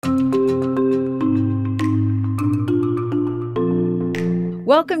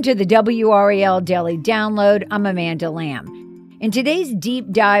Welcome to the WRAL Daily Download. I'm Amanda Lamb. In today's deep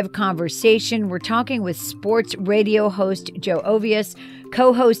dive conversation, we're talking with sports radio host Joe Ovies,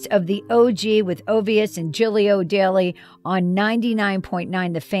 co-host of The OG with Ovies and Giglio Daily on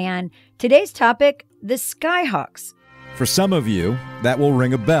 99.9 The Fan. Today's topic, the Skyhawks. For some of you, that will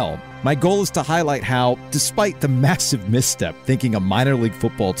ring a bell. My goal is to highlight how, despite the massive misstep thinking a minor league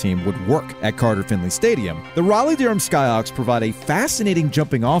football team would work at Carter-Finley Stadium, the Raleigh-Durham Skyhawks provide a fascinating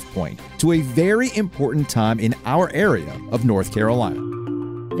jumping-off point to a very important time in our area of North Carolina.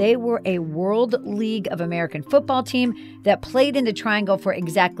 They were a World League of American football team that played in the Triangle for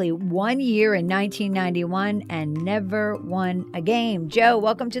exactly 1 year in 1991 and never won a game. Joe,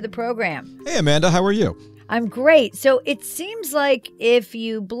 welcome to the program. Hey, Amanda, how are you? I'm great. So it seems like if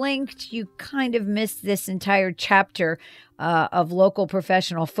you blinked, you kind of missed this entire chapter of local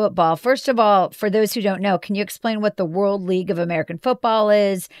professional football. First of all, for those who don't know, can you explain what the World League of American Football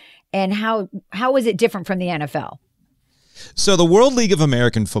is and how is it different from the NFL? So the World League of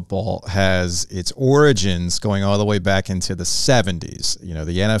American Football has its origins going all the way back into the 70s. You know,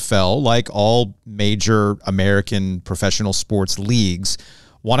 the NFL, like all major American professional sports leagues,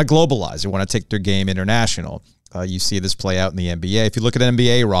 want to globalize. They want to take their game international. You see this play out in the NBA. If you look at an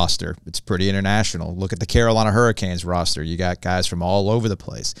NBA roster, it's pretty international. Look at the Carolina Hurricanes roster. You got guys from all over the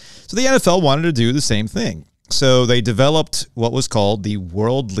place. So the NFL wanted to do the same thing. So they developed what was called the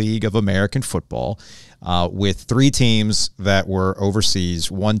World League of American Football with 3 teams that were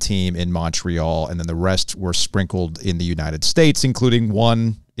overseas, 1 team in Montreal, and then the rest were sprinkled in the United States, including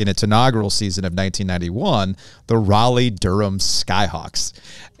one in its inaugural season of 1991, the Raleigh-Durham Skyhawks.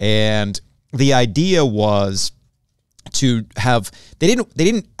 And the idea was to have, they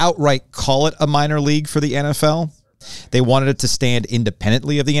didn't outright call it a minor league for the NFL. They wanted it to stand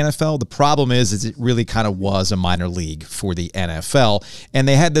independently of the NFL. The problem is it really kind of was a minor league for the NFL. And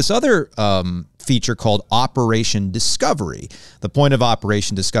they had this other feature called Operation Discovery. The point of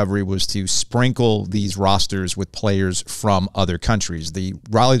Operation Discovery was to sprinkle these rosters with players from other countries. The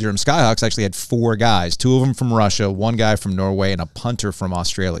Raleigh-Durham Skyhawks actually had 4 guys, 2 of them from Russia, 1 guy from Norway, and a punter from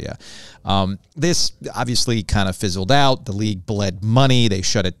Australia. This obviously kind of fizzled out. The league bled money. They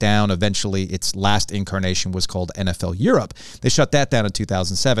shut it down. Eventually, its last incarnation was called NFL Europe. They shut that down in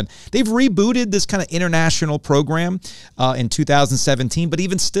 2007. They've rebooted this kind of international program in 2017, but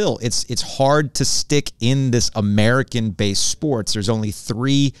even still, it's hard to stick in this American-based sports. There's only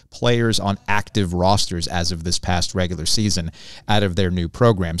 3 players on active rosters as of this past regular season out of their new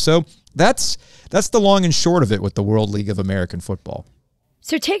program. So that's the long and short of it with the World League of American Football.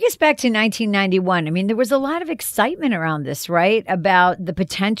 So take us back to 1991. I mean, there was a lot of excitement around this, right? About the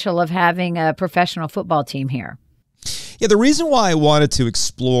potential of having a professional football team here. Yeah, the reason why I wanted to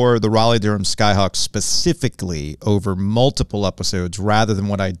explore the Raleigh-Durham Skyhawks specifically over multiple episodes rather than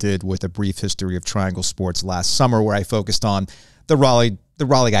what I did with a brief history of Triangle sports last summer, where I focused on the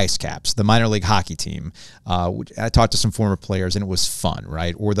Raleigh Ice Caps, the minor league hockey team. I talked to some former players, and it was fun,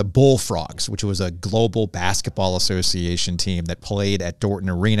 right? Or the Bullfrogs, which was a global basketball association team that played at Dorton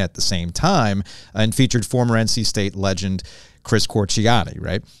Arena at the same time and featured former NC State legend Chris Corciani,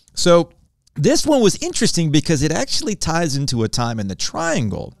 right? So this one was interesting because it actually ties into a time in the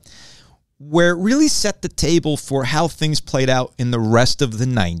Triangle where it really set the table for how things played out in the rest of the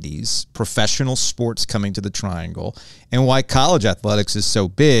 90s, professional sports coming to the Triangle, and why college athletics is so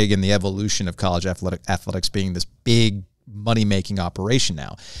big and the evolution of college athletics being this big money-making operation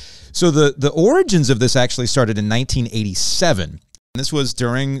now. So the origins of this actually started in 1987. This was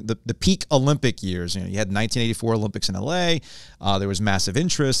during the peak Olympic years. You know, you had 1984 Olympics in LA. There was massive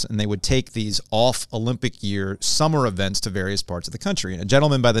interest, and they would take these off Olympic year summer events to various parts of the country. And a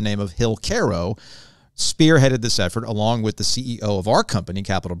gentleman by the name of Hill Caro spearheaded this effort along with the CEO of our company,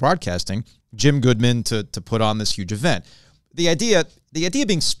 Capital Broadcasting, Jim Goodman, to put on this huge event. The idea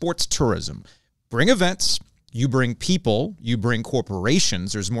being sports tourism. Bring events. You bring people, you bring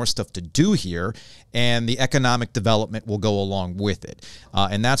corporations, there's more stuff to do here, and the economic development will go along with it.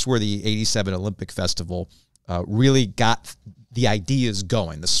 And that's where the 87 Olympic Festival really got the ideas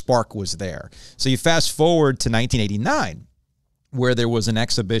going. The spark was there. So you fast forward to 1989, where there was an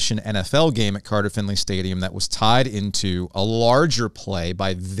exhibition NFL game at Carter-Finley Stadium that was tied into a larger play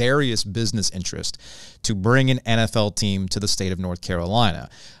by various business interests to bring an NFL team to the state of North Carolina.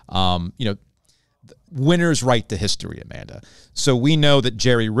 Winners write the history, Amanda. So we know that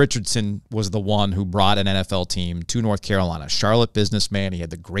Jerry Richardson was the one who brought an NFL team to North Carolina. Charlotte businessman. He had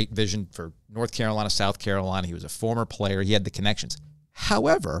the great vision for North Carolina, South Carolina. He was a former player. He had the connections.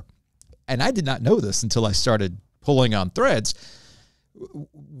 However, and I did not know this until I started pulling on threads,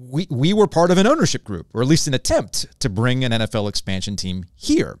 we were part of an ownership group, or at least an attempt to bring an NFL expansion team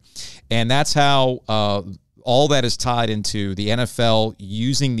here. And that's how all that is tied into the NFL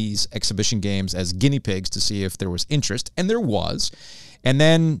using these exhibition games as guinea pigs to see if there was interest, and there was. And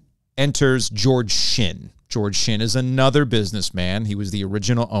then enters George Shinn. George Shinn is another businessman. He was the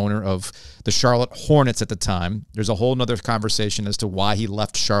original owner of the Charlotte Hornets at the time. There's a whole nother conversation as to why he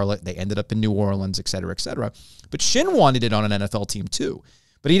left Charlotte. They ended up in New Orleans, et cetera, et cetera. But Shinn wanted it on an NFL team too,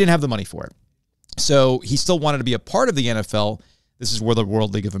 but he didn't have the money for it. So he still wanted to be a part of the NFL. This is where the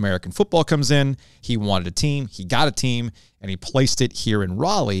World League of American Football comes in. He wanted a team. He got a team, and he placed it here in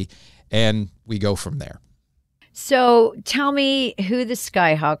Raleigh, and we go from there. So tell me who the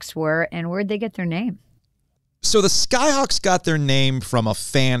Skyhawks were and where'd they get their name? So the Skyhawks got their name from a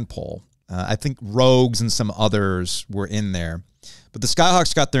fan poll. I think Rogues and some others were in there. But the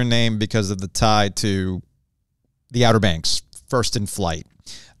Skyhawks got their name because of the tie to the Outer Banks, first in flight.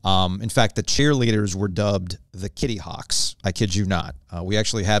 In fact, the cheerleaders were dubbed the Kitty Hawks. I kid you not. We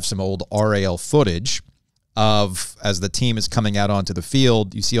actually have some old RAL footage of, as the team is coming out onto the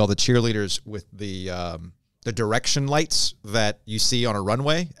field, you see all the cheerleaders with the direction lights that you see on a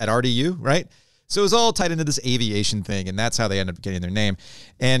runway at RDU, right? So it was all tied into this aviation thing, and that's how they ended up getting their name.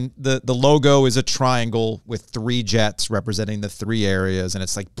 And the logo is a triangle with 3 jets representing the 3 areas, and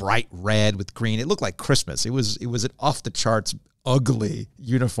it's like bright red with green. It looked like Christmas. It was an off-the-charts, ugly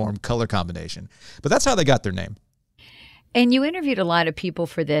uniform color combination. But that's how they got their name. And you interviewed a lot of people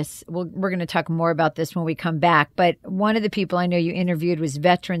for this. We're going to talk more about this when we come back. But one of the people I know you interviewed was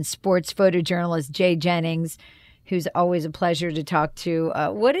veteran sports photojournalist Jay Jennings, who's always a pleasure to talk to.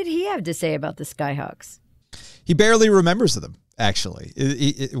 What did he have to say about the Skyhawks? He barely remembers them, actually.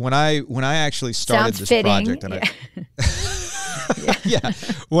 When I actually started Sounds this fitting. project, and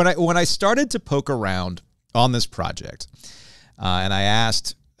when I started to poke around on this project, and I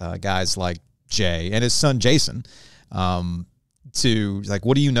asked guys like Jay and his son Jason, to like,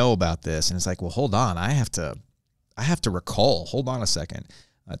 what do you know about this? And it's like, well, hold on, I have to recall. Hold on a second.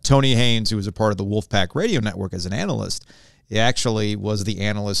 Tony Haynes, who was a part of the Wolfpack Radio Network as an analyst, he actually was the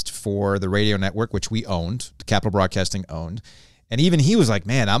analyst for the radio network, which we owned, Capital Broadcasting owned. And even he was like,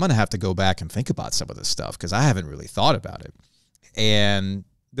 man, I'm going to have to go back and think about some of this stuff because I haven't really thought about it. And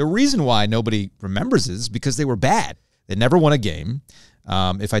the reason why nobody remembers is because they were bad. They never won a game.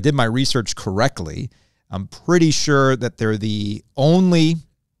 If I did my research correctly, I'm pretty sure that they're the only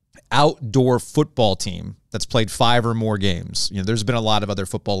outdoor football team that's played 5 or more games. You know, there's been a lot of other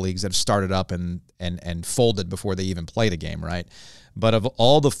football leagues that have started up and folded before they even played a game, right? But of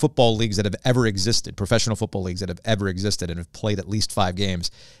all the football leagues that have ever existed, professional football leagues that have ever existed and have played at least 5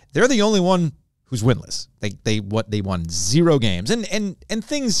 games, they're the only one who's winless. They won 0 games. And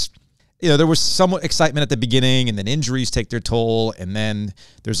things, you know, there was somewhat excitement at the beginning, and then injuries take their toll, and then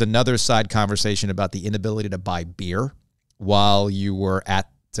there's another side conversation about the inability to buy beer while you were at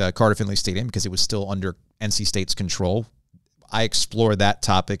Carter-Finley Stadium because it was still under NC State's control. I explore that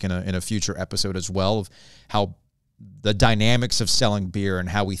topic in a future episode as well, of how the dynamics of selling beer and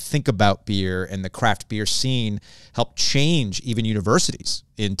how we think about beer and the craft beer scene helped change even universities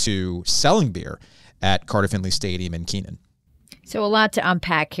into selling beer at Carter-Finley Stadium in Keenan. So a lot to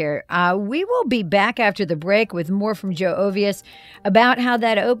unpack here. We will be back after the break with more from Joe Ovies about how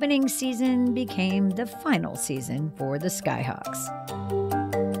that opening season became the final season for the Skyhawks.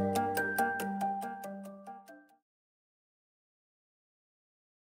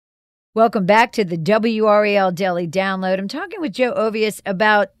 Welcome back to the WRAL Daily Download. I'm talking with Joe Ovies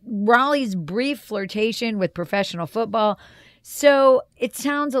about Raleigh's brief flirtation with professional football. So it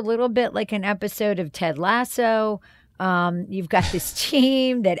sounds a little bit like an episode of Ted Lasso. You've got this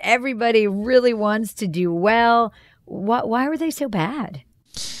team that everybody really wants to do well. Why were they so bad?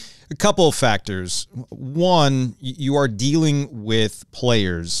 A couple of factors. One, you are dealing with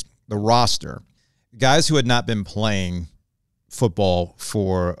players, the roster, guys who had not been playing football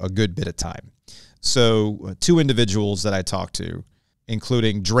for a good bit of time. So 2 individuals that I talked to,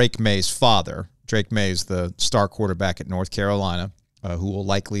 including Drake May's father. Drake May's the star quarterback at North Carolina, who will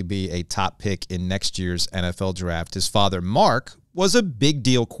likely be a top pick in next year's NFL draft. His father, Mark, was a big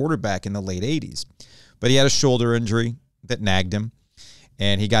deal quarterback in the late 80s, but he had a shoulder injury that nagged him,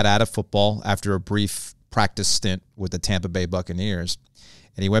 and he got out of football after a brief practice stint with the Tampa Bay Buccaneers.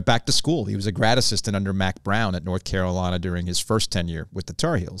 And he went back to school. He was a grad assistant under Mac Brown at North Carolina during his first tenure with the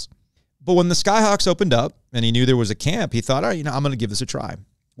Tar Heels. But when the Skyhawks opened up and he knew there was a camp, he thought, all right, I'm going to give this a try.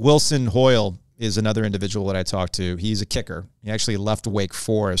 Wilson Hoyle is another individual that I talked to. He's a kicker. He actually left Wake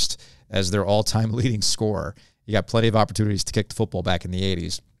Forest as their all-time leading scorer. He got plenty of opportunities to kick the football back in the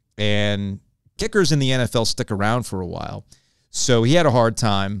 80s. And kickers in the NFL stick around for a while. So he had a hard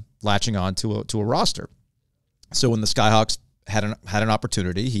time latching on to a roster. So when the Skyhawks had an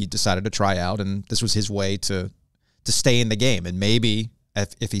opportunity, he decided to try out, and this was his way to stay in the game. And maybe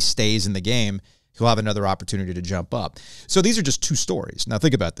if he stays in the game, he'll have another opportunity to jump up. So these are just two stories. Now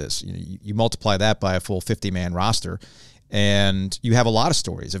think about this. You multiply that by a full 50-man roster, and you have a lot of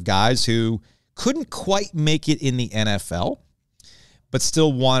stories of guys who couldn't quite make it in the NFL, but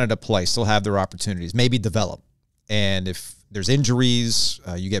still wanted to play, still have their opportunities, maybe develop. And if there's injuries,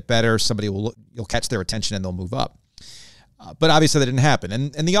 you get better, you'll catch their attention and they'll move up. But obviously that didn't happen.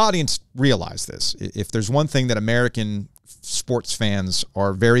 And the audience realized this. If there's one thing that American sports fans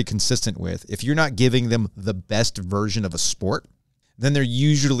are very consistent with, if you're not giving them the best version of a sport, then they're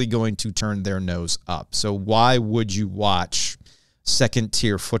usually going to turn their nose up. So why would you watch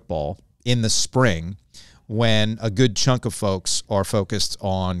second-tier football in the spring when a good chunk of folks are focused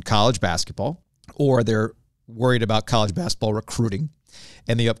on college basketball, or they're worried about college basketball recruiting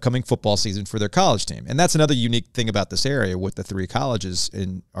and the upcoming football season for their college team? And that's another unique thing about this area with the three colleges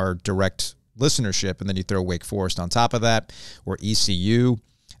in our direct listenership. And then you throw Wake Forest on top of that, or ECU,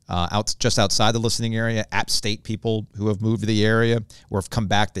 just outside the listening area, App State people who have moved to the area or have come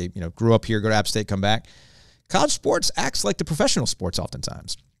back. They grew up here, go to App State, come back. College sports acts like the professional sports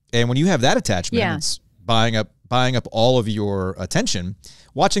oftentimes. And when you have that attachment, it's buying up all of your attention.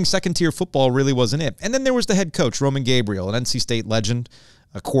 Watching second-tier football really wasn't it. And then there was the head coach, Roman Gabriel, an NC State legend,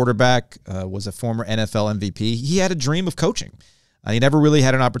 a quarterback, was a former NFL MVP. He had a dream of coaching. He never really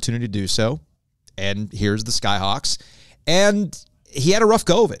had an opportunity to do so. And here's the Skyhawks. And he had a rough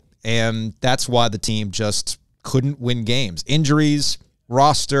go of it. And that's why the team just couldn't win games. Injuries,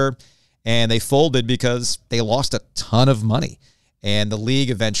 roster, and they folded because they lost a ton of money. And the league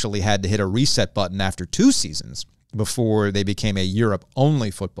eventually had to hit a reset button after 2 seasons before they became a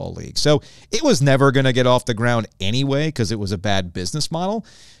Europe-only football league. So it was never going to get off the ground anyway because it was a bad business model.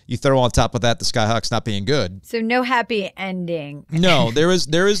 You throw on top of that the Skyhawks not being good. So no happy ending. No, there is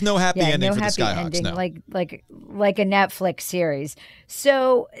no happy ending no for happy the Skyhawks. Ending, no. like a Netflix series.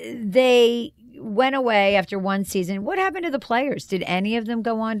 So they went away after 1 season. What happened to the players? Did any of them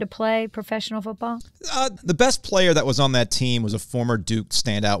go on to play professional football? The best player that was on that team was a former Duke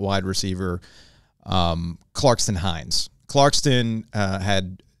standout wide receiver, Clarkston Hines. Clarkston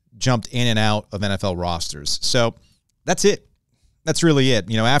had jumped in and out of NFL rosters. So that's it. That's really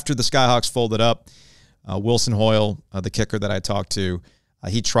it. After the Skyhawks folded up, Wilson Hoyle, the kicker that I talked to,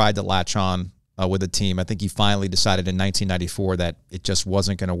 he tried to latch on with the team. I think he finally decided in 1994 that it just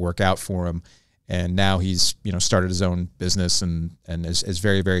wasn't going to work out for him. And now he's, started his own business and is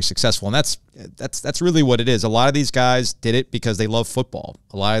very, very successful. And that's really what it is. A lot of these guys did it because they love football.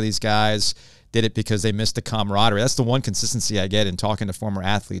 A lot of these guys did it because they missed the camaraderie. That's the one consistency I get in talking to former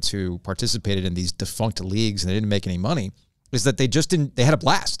athletes who participated in these defunct leagues and they didn't make any money, is that they just didn't. They had a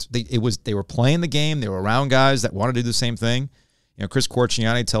blast. They were playing the game. They were around guys that wanted to do the same thing. Chris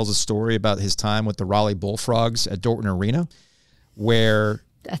Corciani tells a story about his time with the Raleigh Bullfrogs at Dorton Arena, where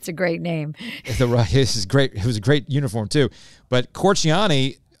that's a great name. It was great. It was a great uniform too. But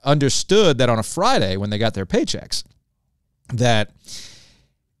Corciani understood that on a Friday when they got their paychecks, that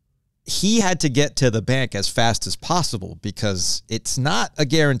he had to get to the bank as fast as possible because it's not a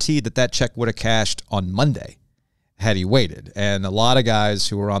guarantee that check would have cashed on Monday had he waited. And a lot of guys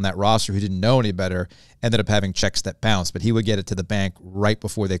who were on that roster who didn't know any better ended up having checks that bounced, but he would get it to the bank right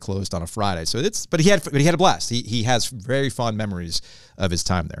before they closed on a Friday. So but he had a blast. He has very fond memories of his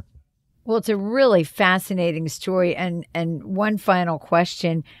time there. Well, it's a really fascinating story. And one final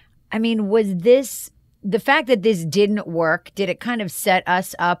question. I mean, was this the fact that this didn't work? Did it kind of set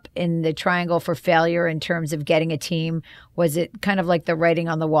us up in the triangle for failure in terms of getting a team? Was it kind of like the writing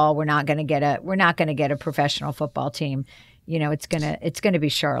on the wall? We're not going to get a professional football team. It's going to be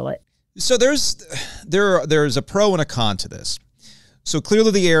Charlotte. So there's a pro and a con to this. So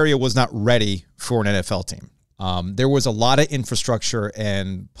clearly the area was not ready for an NFL team. There was a lot of infrastructure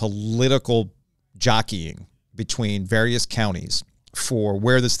and political jockeying between various counties for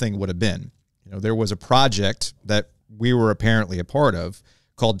where this thing would have been. There was a project that we were apparently a part of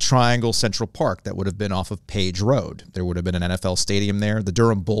called Triangle Central Park that would have been off of Page Road. There would have been an NFL stadium there. The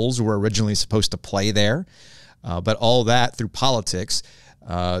Durham Bulls were originally supposed to play there, but all that through politics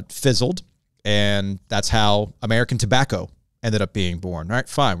fizzled, and that's how American Tobacco ended up being born. All right,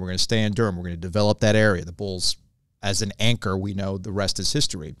 fine, we're going to stay in Durham. We're going to develop that area. The Bulls as an anchor, we know the rest is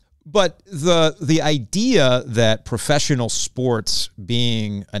history. But the idea that professional sports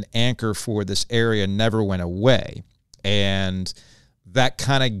being an anchor for this area never went away. And that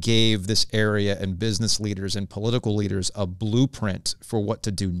kind of gave this area and business leaders and political leaders a blueprint for what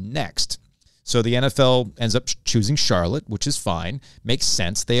to do next. So the NFL ends up choosing Charlotte, which is fine. Makes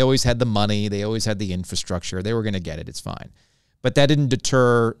sense. They always had the money. They always had the infrastructure. They were going to get it. It's fine. But that didn't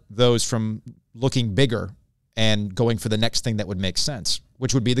deter those from looking bigger and going for the next thing that would make sense,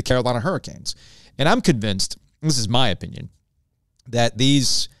 which would be the Carolina Hurricanes. And I'm convinced, this is my opinion, that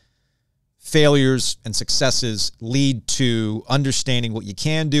these failures and successes lead to understanding what you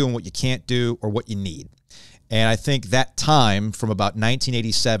can do and what you can't do or what you need. And I think that time from about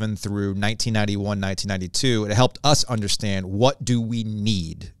 1987 through 1991, 1992, it helped us understand what do we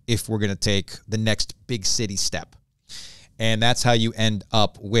need if we're going to take the next big city step. And that's how you end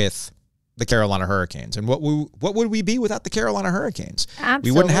up with the Carolina Hurricanes. And what would we be without the Carolina Hurricanes?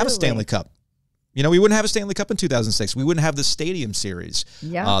 Absolutely. We wouldn't have a Stanley Cup. We wouldn't have a Stanley Cup in 2006. We wouldn't have the stadium series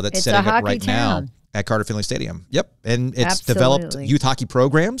that's setting up right now at Carter-Finley Stadium. Yep. And it's developed youth hockey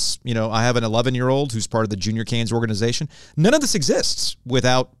programs. I have an 11-year-old who's part of the Junior Canes organization. None of this exists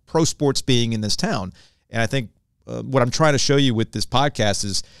without pro sports being in this town. And I think what I'm trying to show you with this podcast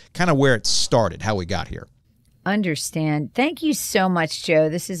is kind of where it started, how we got here. Understand. Thank you so much, Joe.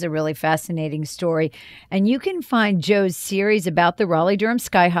 This is a really fascinating story. And you can find Joe's series about the Raleigh-Durham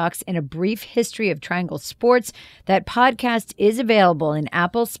Skyhawks and a brief history of Triangle sports. That podcast is available in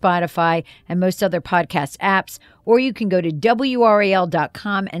Apple, Spotify, and most other podcast apps, or you can go to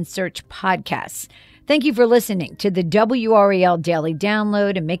WRAL.com and search podcasts. Thank you for listening to the WRAL Daily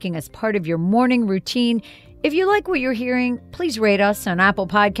Download and making us part of your morning routine. If you like what you're hearing, please rate us on Apple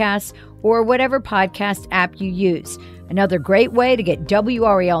Podcasts or whatever podcast app you use. Another great way to get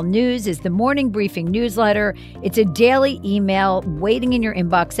WRAL news is the Morning Briefing newsletter. It's a daily email waiting in your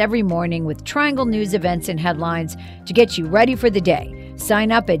inbox every morning with Triangle news events and headlines to get you ready for the day.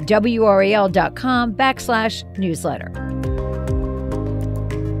 Sign up at WRAL.com/newsletter.